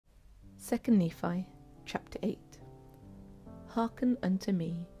2 Nephi chapter 8. Hearken unto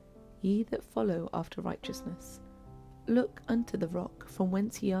me, ye that follow after righteousness. Look unto the rock from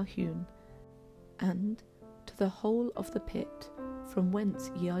whence ye are hewn, and to the hole of the pit from whence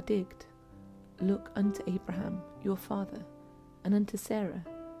ye are digged. Look unto Abraham your father, and unto Sarah,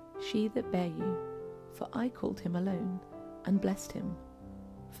 she that bare you, for I called him alone, and blessed him.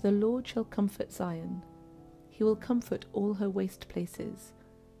 For the Lord shall comfort Zion, he will comfort all her waste places,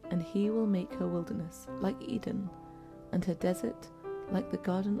 and he will make her wilderness like Eden, and her desert like the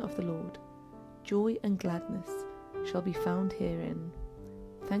garden of the Lord. Joy and gladness shall be found herein,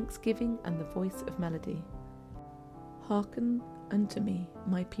 thanksgiving and the voice of melody. Hearken unto me,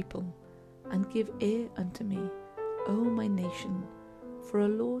 my people, and give ear unto me, O my nation, for a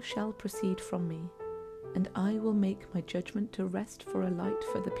law shall proceed from me, and I will make my judgment to rest for a light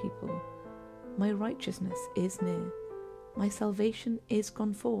for the people. My righteousness is near, my salvation is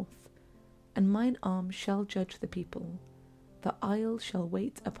gone forth, and mine arm shall judge the people. The isles shall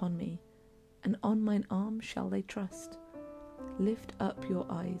wait upon me, and on mine arm shall they trust. Lift up your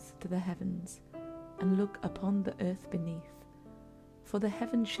eyes to the heavens, and look upon the earth beneath. For the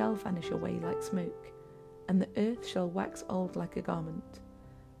heavens shall vanish away like smoke, and the earth shall wax old like a garment,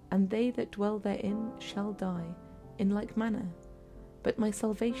 and they that dwell therein shall die in like manner. But my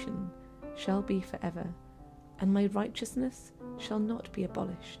salvation shall be for ever, and my righteousness shall not be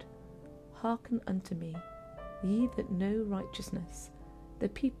abolished. Hearken unto me, ye that know righteousness, the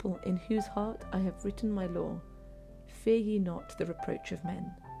people in whose heart I have written my law. Fear ye not the reproach of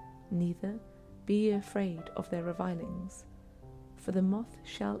men, neither be ye afraid of their revilings. For the moth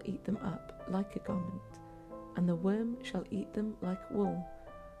shall eat them up like a garment, and the worm shall eat them like wool.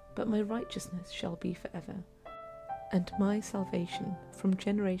 But my righteousness shall be for ever, and my salvation from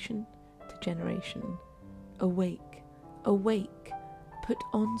generation to generation. Awake, awake, put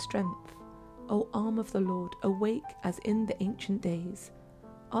on strength, O arm of the Lord, awake as in the ancient days.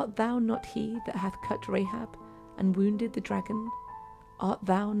 Art thou not he that hath cut Rahab, and wounded the dragon? Art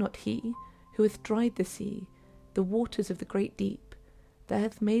thou not he who hath dried the sea, the waters of the great deep, that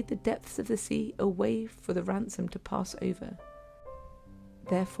hath made the depths of the sea a way for the ransom to pass over?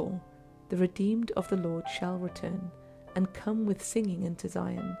 Therefore the redeemed of the Lord shall return, and come with singing into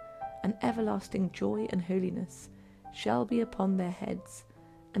Zion, and everlasting joy and holiness shall be upon their heads,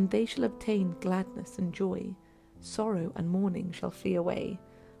 and they shall obtain gladness and joy. Sorrow and mourning shall flee away.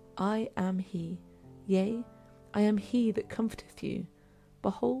 I am he, yea, I am he that comforteth you.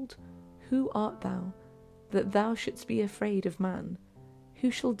 Behold, who art thou, that thou shouldst be afraid of man?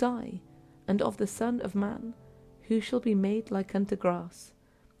 Who shall die? And of the Son of Man, who shall be made like unto grass?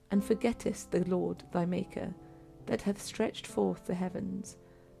 And forgettest the Lord thy Maker, that hath stretched forth the heavens,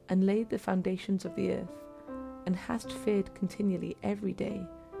 and laid the foundations of the earth, and hast feared continually every day,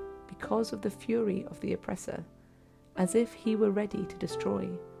 because of the fury of the oppressor, as if he were ready to destroy.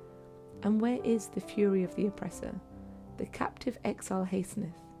 And where is the fury of the oppressor? The captive exile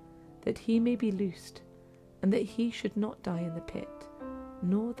hasteneth, that he may be loosed, and that he should not die in the pit,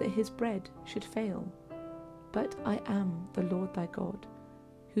 nor that his bread should fail. But I am the Lord thy God,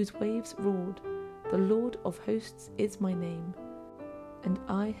 whose waves roared. The Lord of hosts is my name, and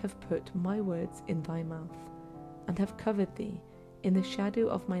I have put my words in thy mouth, and have covered thee in the shadow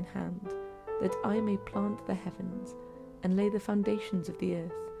of mine hand, that I may plant the heavens, and lay the foundations of the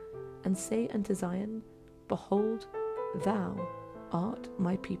earth, and say unto Zion, Behold, thou art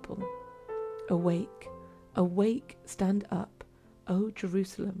my people. Awake, awake, stand up, O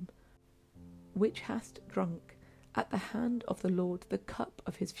Jerusalem, which hast drunk at the hand of the Lord the cup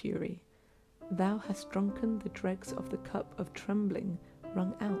of his fury. Thou hast drunken the dregs of the cup of trembling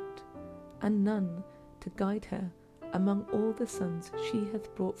wrung out, and none to guide her among all the sons she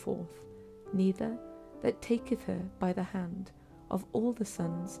hath brought forth, neither that taketh her by the hand of all the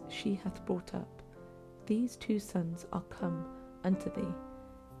sons she hath brought up. These two sons are come unto thee.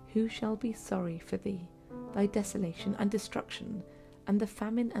 Who shall be sorry for thee, thy desolation and destruction, and the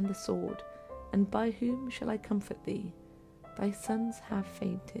famine and the sword? And by whom shall I comfort thee? Thy sons have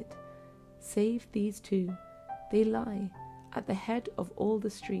fainted. Save these two, they lie at the head of all the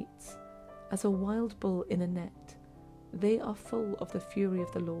streets, as a wild bull in a net. They are full of the fury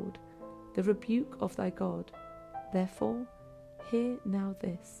of the Lord, the rebuke of thy God. Therefore hear now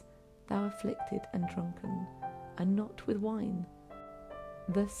this, thou afflicted and drunken, and not with wine.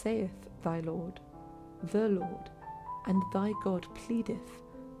 Thus saith thy Lord, the Lord, and thy God pleadeth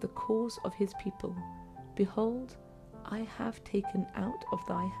the cause of his people. Behold, I have taken out of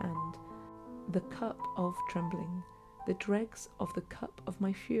thy hand the cup of trembling, the dregs of the cup of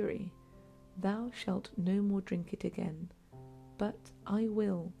my fury. Thou shalt no more drink it again, but I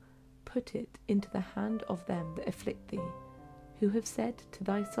will put it into the hand of them that afflict thee, who have said to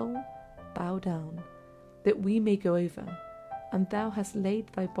thy soul, Bow down, that we may go over, and thou hast laid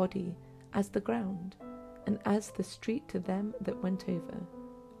thy body as the ground, and as the street to them that went over.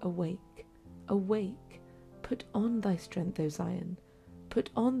 Awake, awake, put on thy strength, O Zion, put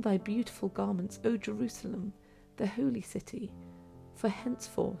on thy beautiful garments, O Jerusalem, the holy city, for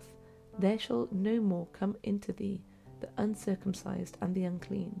henceforth there shall no more come into thee the uncircumcised and the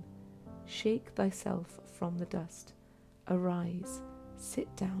unclean. Shake thyself from the dust. Arise,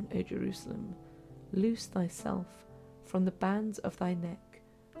 sit down, O Jerusalem. Loose thyself from the bands of thy neck,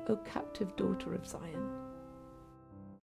 O captive daughter of Zion.